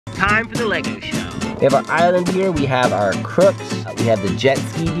time for the Lego show. We have our island here, we have our Crooks, we have the jet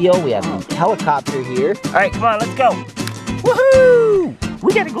ski deal, we have the helicopter here. All right, come on, let's go. Woohoo!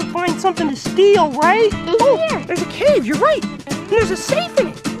 We gotta go find something to steal, right? Oh, there's a cave, you're right. And there's a safe in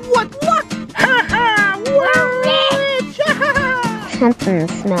it. What luck! Ha ha! We're rich! Ha ha! Something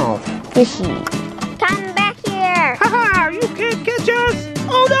smells fishy. Come back here! Ha ha! You can't catch us!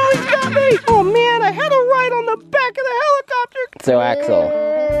 Oh no, he's got me! Oh man, I had a ride on the back of the helicopter! So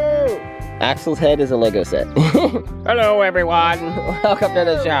Axel's head is a Lego set. Hello everyone! Welcome to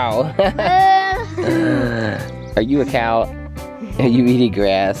the show. Are you a cow? Are you eating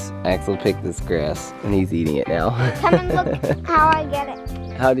grass? Axel picked this grass and he's eating it now. Come and look how I get it.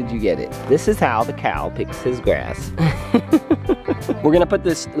 How did you get it? This is how the cow picks his grass. We're gonna put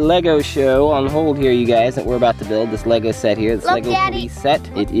this Lego show on hold here, you guys, that we're about to build. This Lego set here, this Lego police set.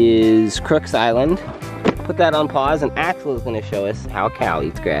 It is Crooks Island. Put that on pause and Axel is gonna show us how a cow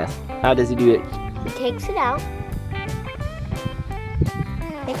eats grass. How does he do it? He takes it out.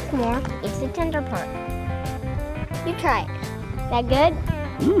 Picks more. It's the tender part. You try it. That good?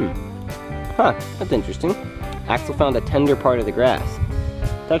 Huh, that's interesting. Axel found a tender part of the grass.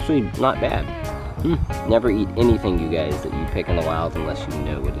 It's actually not bad. Never eat anything, you guys, that you pick in the wild unless you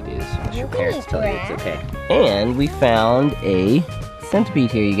know what it is. Unless your parents tell you it's okay. And we found a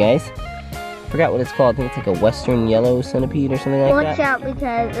centipede here, you guys. Forgot what it's called. I think it's like a western yellow centipede or something like that. Watch out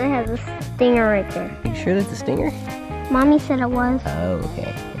because it has a stinger right there. Are you sure that's a stinger? Mommy said it was. Oh,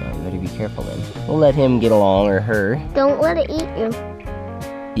 okay. Well, you better be careful then. We'll let him get along, or her. Don't let it eat you.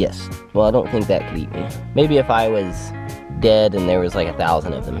 Yes. Well, I don't think that could eat me. Maybe if I was dead and there was like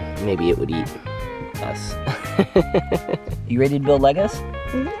 1,000 of them, maybe it would eat us. You ready to build Legos?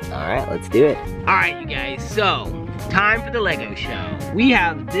 All right, let's do it. All right, you guys, so time for the Lego show. We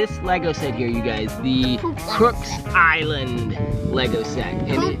have this Lego set here, you guys, the Crooks Island Lego set.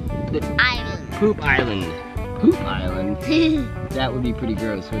 Poop Island. Poop Island. That would be pretty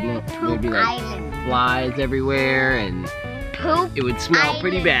gross, wouldn't it? There'd be like flies everywhere and Poop it would smell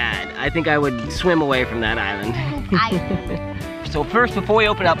pretty bad. I think I would swim away from that island. So first, before we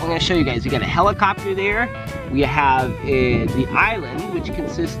open up, I'm going to show you guys. We got a helicopter there. We have the island, which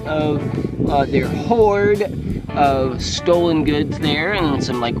consists of their hoard of stolen goods there, and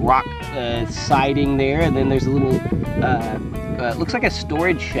some like rock siding there. And then there's a little, looks like a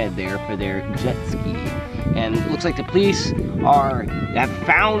storage shed there for their jet ski. And it looks like the police have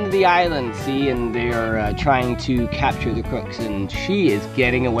found the island, see, and they are trying to capture the crooks. And she is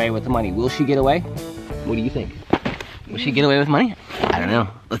getting away with the money. Will she get away? What do you think? Will she get away with money? I don't know.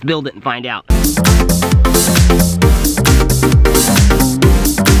 Let's build it and find out.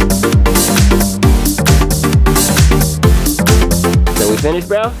 So we finished,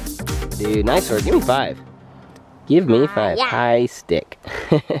 bro? Dude, nice work. Give me 5. Give me 5. Yeah. High stick.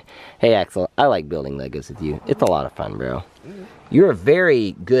 Hey, Axel, I like building Legos with you. It's a lot of fun, bro. You're a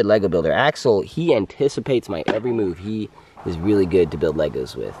very good Lego builder. Axel, he anticipates my every move. He is really good to build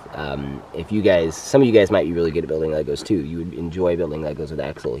Legos with. If you guys, some of you guys might be really good at building Legos too. You would enjoy building Legos with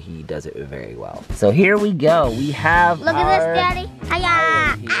Axel. He does it very well. So here we go. We have Look at this, Daddy.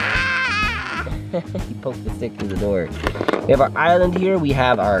 Hiya! He poked the stick through the door. We have our island here. We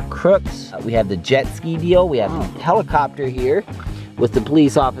have our Crooks. We have the jet ski deal. We have the helicopter here with the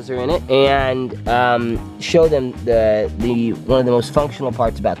police officer in it, and show them one of the most functional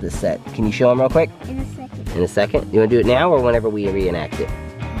parts about this set. Can you show them real quick? In a second. In a second? You want to do it now or whenever we reenact it?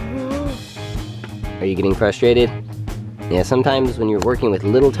 Are you getting frustrated? Yeah, sometimes when you're working with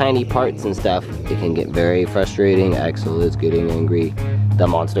little tiny parts and stuff, it can get very frustrating. Axel is getting angry. The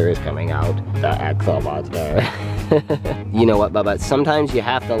monster is coming out. The Axel monster. You know what, Bubba? Sometimes you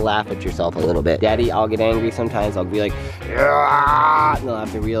have to laugh at yourself a little bit. Daddy, I'll get angry sometimes. I'll be like, "Aah!" And I'll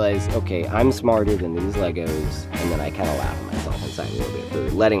have to realize, okay, I'm smarter than these Legos. And then I kind of laugh at myself inside a little bit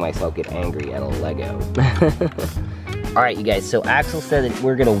for letting myself get angry at a Lego. All right, you guys, so Axel said that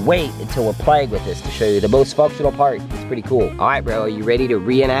we're gonna wait until we're playing with this to show you the most functional part. It's pretty cool. All right, bro, are you ready to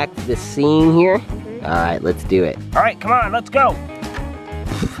reenact this scene here? All right, let's do it. All right, come on, let's go.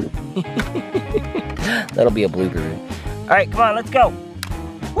 That'll be a blooper. All right, come on, let's go.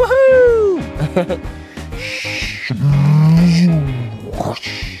 Woohoo!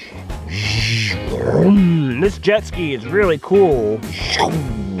 This jet ski is really cool.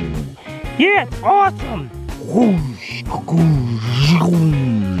 Yeah, it's awesome.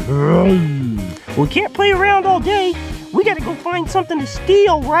 We can't play around all day. We gotta go find something to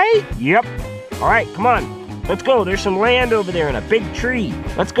steal, right? Yep. All right, come on. Let's go. There's some land over there and a big tree.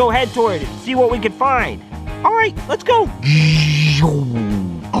 Let's go head toward it and see what we can find. All right, let's go.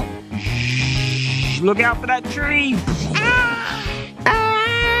 Look out for that tree.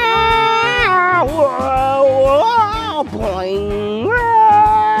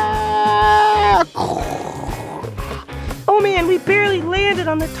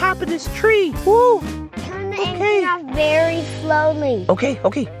 the top of this tree. Woo! Turn the engine off very slowly. Okay.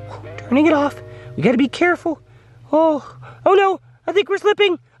 Turning it off. We gotta be careful. Oh no! I think we're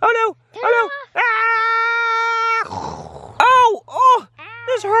slipping. Oh no! Ah! Oh!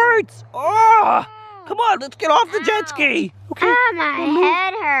 This hurts. Oh! Come on, let's get off the jet ski. Okay. Ah, my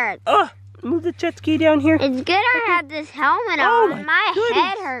head hurts. Move the jet ski down here. It's good I have this helmet on. My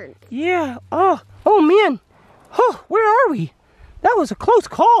head hurts. Yeah. Oh man. Oh, where are we? That was a close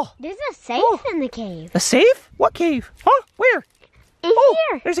call. There's a safe in the cave. A safe? What cave? Huh? Where? In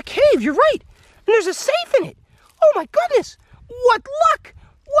here. There's a cave. You're right. And there's a safe in it. Oh my goodness. What luck.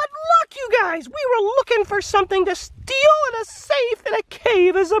 What luck, you guys. We were looking for something to steal, and a safe in a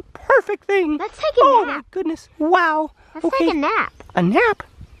cave is a perfect thing. Let's take a nap. Oh my goodness. Wow. Let's take a nap. A nap?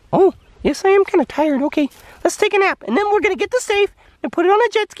 Oh, yes, I am kind of tired. Okay, let's take a nap. And then we're going to get the safe and put it on a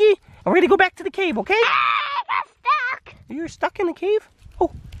jet ski. And we're going to go back to the cave, okay? I got stuck. You're stuck in the cave?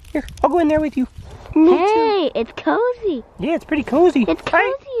 Oh, here, I'll go in there with you. Hey, it's cozy. Yeah, it's pretty cozy. It's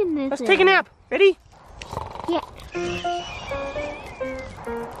cozy in this. Let's take a nap. Ready? Yeah.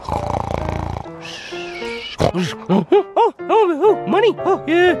 Oh, money. Oh,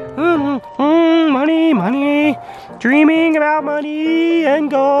 yeah. Money. Dreaming about money and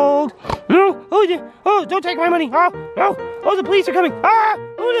gold. Oh, yeah. Oh, don't take my money. Oh, no. Oh, the police are coming. Ah,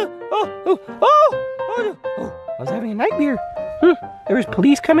 oh, no. Oh, no. Oh, I was having a nightmare. There was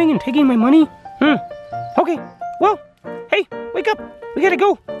police coming and taking my money. Okay, well, hey, wake up. We gotta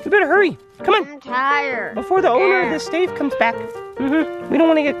go. We better hurry. Come on. I'm tired. Before the owner of this safe comes back. We don't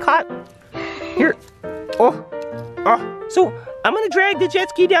want to get caught. Here. So I'm gonna drag the jet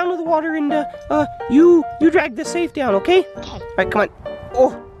ski down to the water, and you drag the safe down, okay? Okay. All right, come on.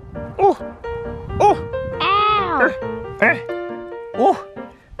 Oh.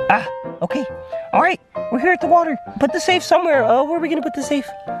 Ow. Okay. All right, we're here at the water. Put the safe somewhere. Where are we gonna put the safe?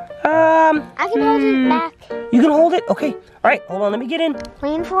 I can hold it back. You can hold it? Okay. All right, hold on. Let me get in.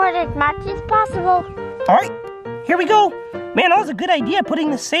 Lean forward as much as possible. All right, here we go. Man, that was a good idea, putting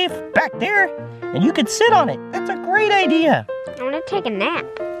the safe back there, and you could sit on it. That's a great idea. I want to take a nap.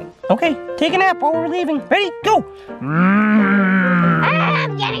 Okay, take a nap while we're leaving. Ready? Go.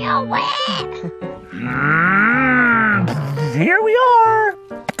 I'm getting all wet. Here we are.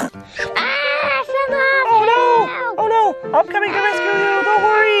 Oh no, I'm coming to rescue you. Don't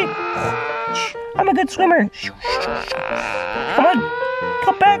worry. I'm a good swimmer. Come on,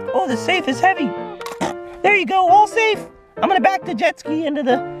 come back. Oh, the safe is heavy. There you go, all safe. I'm gonna back the jet ski into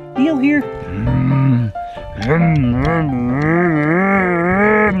the deal here.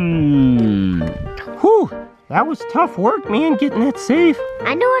 Whew, that was tough work, man, getting that safe.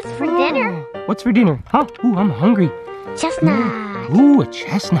 I know what's for dinner. What's for dinner? Huh? Ooh, I'm hungry. Chestnut. Ooh, a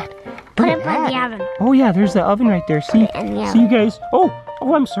chestnut. Put it in the oven. Oh yeah, there's the oven right there. See? in the See you guys. Oh,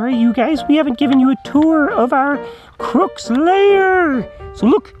 I'm sorry, you guys. We haven't given you a tour of our Crooks lair. So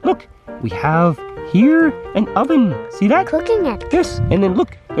look. We have here an oven. See that? Cooking it. Yes. And then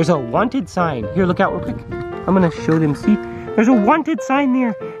look, there's a wanted sign. Here, look out real quick. I'm gonna show them. See? There's a wanted sign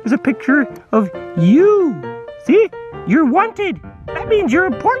there. There's a picture of you. See? You're wanted. That means you're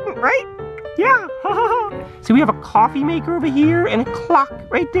important, right? Yeah. See, we have a coffee maker over here and a clock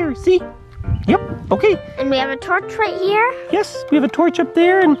right there. See? Yep. Okay. And we have a torch right here. Yes, we have a torch up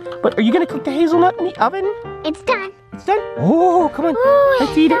there. But are you gonna cook the hazelnut in the oven? It's done. It's done. Oh, come on. Ooh,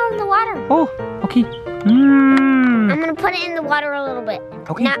 Let's eat it. in the water. Oh, okay. I'm gonna put it in the water a little bit.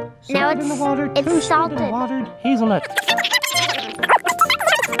 Okay. Now in the water, it's toasted salted. and watered hazelnut.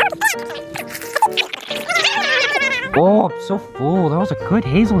 Oh, I'm so full. That was a good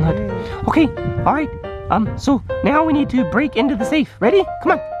hazelnut. Okay, all right. So now we need to break into the safe. Ready?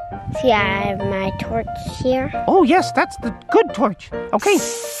 Come on. See, I have my torch here. Oh yes, that's the good torch. Okay.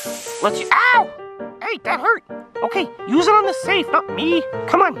 Ow! Hey, that hurt. Okay, use it on the safe, not me.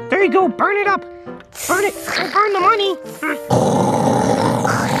 Come on, there you go. Burn it up. Burn it. Burn the money.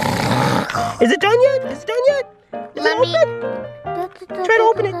 Is it done yet? Is it done yet? Is it open? Try to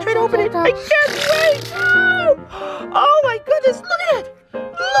open it. Try to open it. I can't wait. Oh my goodness, look at it.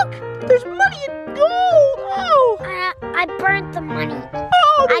 Look, there's money in gold. Oh. I burnt the money.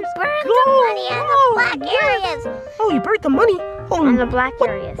 Oh, I burned the money in the black areas. Oh, you burnt the money? Oh, In the black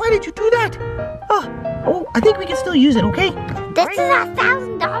areas. Why did you do that? Oh, I think we can still use it, okay? This is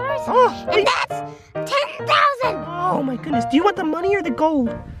 $1,000, and that's 10,000. Oh my goodness, do you want the money or the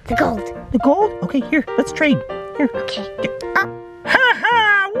gold? The gold. The gold? Okay, here, let's trade. Here. Okay.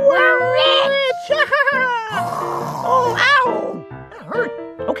 Ha! We're rich! Oh, ow! That hurt.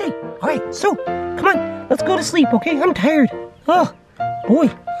 Okay, all right, so, come on, let's go to sleep, okay? I'm tired. Oh, boy.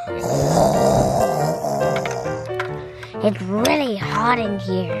 It's really hot in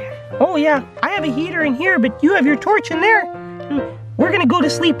here. Oh yeah, I have a heater in here, but you have your torch in there. We're gonna go to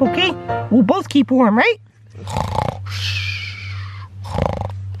sleep, okay? We'll both keep warm, right?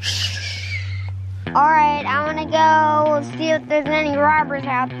 Alright, I wanna go see if there's any robbers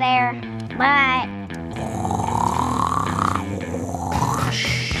out there. Bye.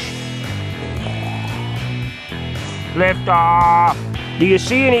 Lift off. Do you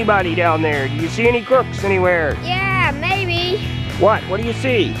see anybody down there? Do you see any crooks anywhere? Yeah, maybe. What? What do you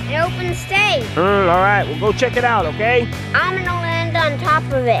see? An open stage. Alright, we'll go check it out, okay? I'm gonna land on top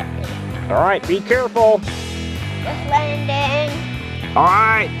of it. Alright, be careful. Just landing.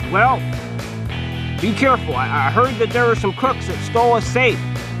 Alright, well, be careful. I heard that there were some crooks that stole a safe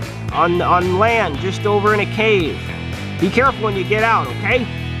on land just over in a cave. Be careful when you get out, okay?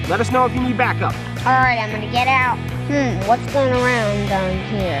 Let us know if you need backup. Alright, I'm gonna get out. What's going around down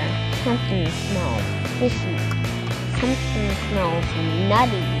here? Something smells fishy. Something smells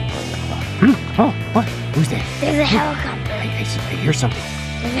nutty. Oh, what? Who's that? There's a helicopter. I hear something.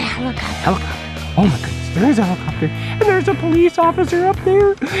 There's a helicopter. Helicopter. Oh my goodness, there is a helicopter. And there's a police officer up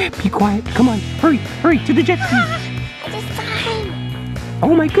there. Be quiet. Come on. Hurry to the jet ski. I just saw him.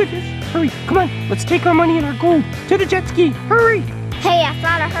 Oh my goodness. Hurry. Come on. Let's take our money and our gold to the jet ski. Hurry. Hey, I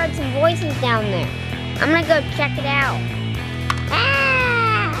thought I heard some voices down there. I'm gonna go check it out.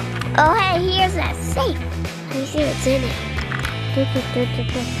 Ah! Oh, hey, here's that safe. Let me see what's in it.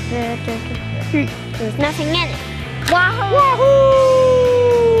 There's nothing in it. Wahoo!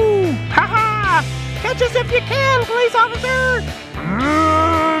 Wahoo! Ha ha! Catch us if you can, police officer!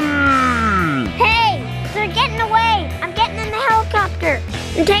 Hey, they're getting away. I'm getting in the helicopter.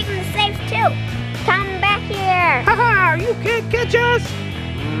 I'm taking the safe too. Come back here. Ha ha! You can't catch us!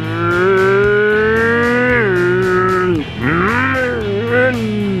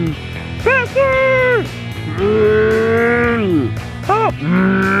 Faster! Oh,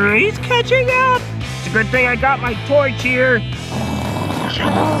 he's catching up! It's a good thing I got my torch here.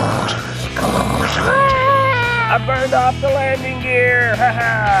 I burned off the landing gear.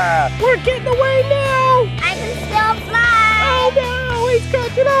 Ha! We're getting away now! I can still fly. Oh no! He's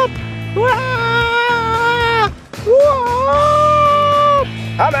catching up! Whoa!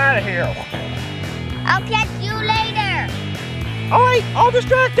 I'm out of here. I'll catch you later. Alright, I'll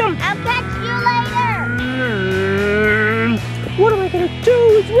distract him. I'll catch you later. What am I gonna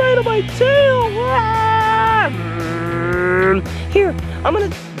do? He's right on my tail. Here, I'm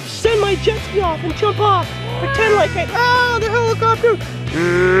gonna send my jet ski off and jump off. Pretend like the helicopter.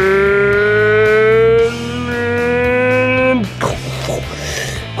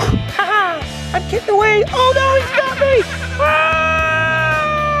 Haha, I'm getting away. Oh no, he's got me.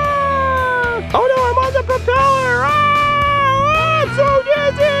 Oh no, I'm on the propeller. I'm so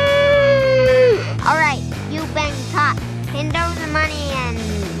dizzy. Alright, you've been caught. Hand over the money and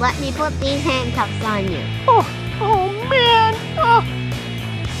let me put these handcuffs on you. Oh man.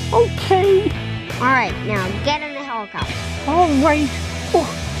 Okay. Alright, now get in the helicopter. All right. Oh,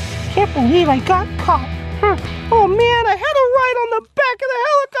 can't believe I got caught. Oh man, I had to ride on the back of the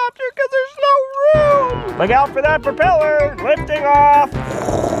helicopter because there's no room. Look out for that propeller, lifting off.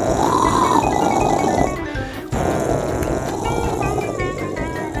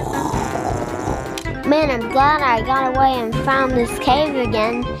 Man, I'm glad I got away and found this cave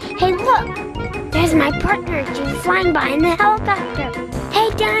again. Hey, look! There's my partner. She's flying by in the helicopter. Hey,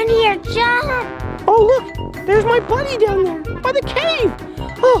 down here, jump! Oh look, there's my buddy down there by the cave.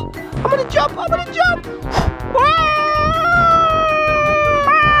 Oh, I'm gonna jump. Wow!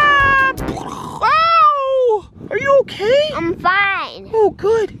 Are you okay? I'm fine. Oh,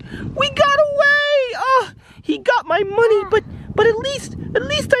 good. We got away. He got my money, but at least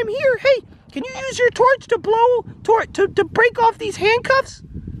I'm here. Hey, can you use your torch to to break off these handcuffs?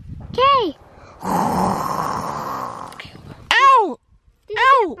 Okay. Ow!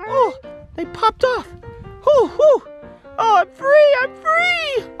 Ow! Oh, they popped off. Oh, I'm free.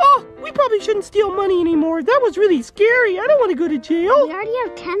 Oh, we probably shouldn't steal money anymore. That was really scary. I don't want to go to jail. We already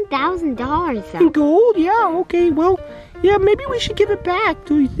have $10,000 In though. gold? Yeah, okay, well, yeah, maybe we should give it back,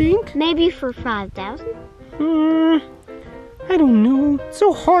 do you think? Maybe for $5,000. I don't know. It's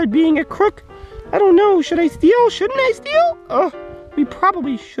so hard being a crook. I don't know. Should I steal? Shouldn't I steal? We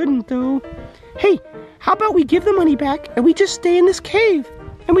probably shouldn't, though. Hey, how about we give the money back and we just stay in this cave?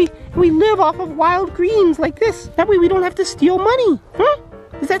 And we live off of wild greens like this. That way we don't have to steal money. Huh?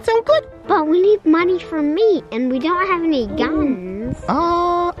 Does that sound good? But we need money for meat and we don't have any guns.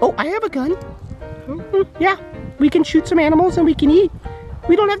 Oh, I have a gun. Yeah, we can shoot some animals and we can eat.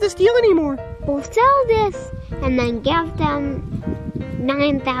 We don't have to steal anymore. We'll sell this and then give them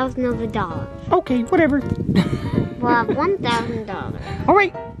 $9,000 of the dollars. Okay, whatever. We'll have $1,000. All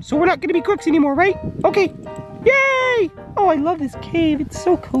right, so we're not gonna be crooks anymore, right? Okay. Yay! Oh, I love this cave. It's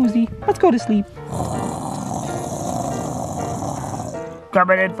so cozy. Let's go to sleep.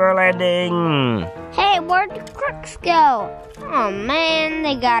 Coming in for a landing. Hey, where'd the crooks go? Oh man,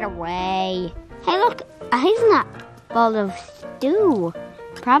 they got away. Hey, look, a hazelnut bowl of stew.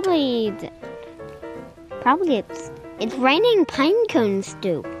 Probably it's raining pine cone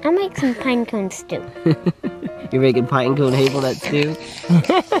stew. I'll make some pine cone stew. You're making pine cone hazelnut stew?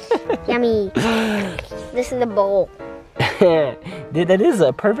 Yummy. This is a bowl. Dude, that is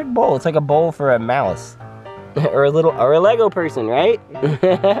a perfect bowl. It's like a bowl for a mouse. or a Lego person, right?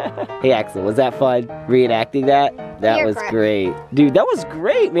 Hey Axel, was that fun reenacting that? That You're was correct. great. Dude, that was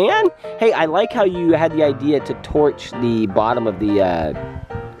great, man. Hey, I like how you had the idea to torch the bottom of the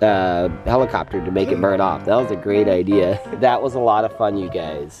helicopter to make it burn off. That was a great idea. That was a lot of fun, you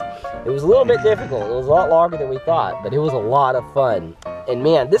guys. It was a little bit difficult. It was a lot longer than we thought, but it was a lot of fun. And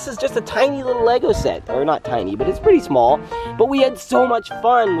man, this is just a tiny little Lego set. Or not tiny, but it's pretty small. But we had so much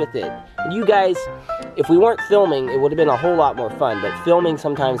fun with it. And you guys, if we weren't filming, it would have been a whole lot more fun. But filming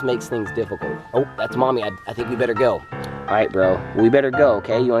sometimes makes things difficult. Oh, that's Mommy. I think we better go. All right, bro. We better go,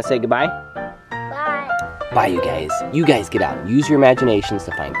 okay? You want to say goodbye? Bye. Bye, you guys. You guys get out and use your imaginations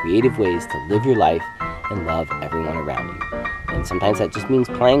to find creative ways to live your life and love everyone around you. And sometimes that just means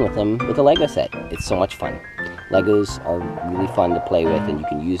playing with them with a Lego set. It's so much fun. Legos are really fun to play with, and you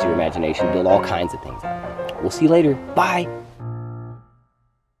can use your imagination to build all kinds of things. We'll see you later. Bye.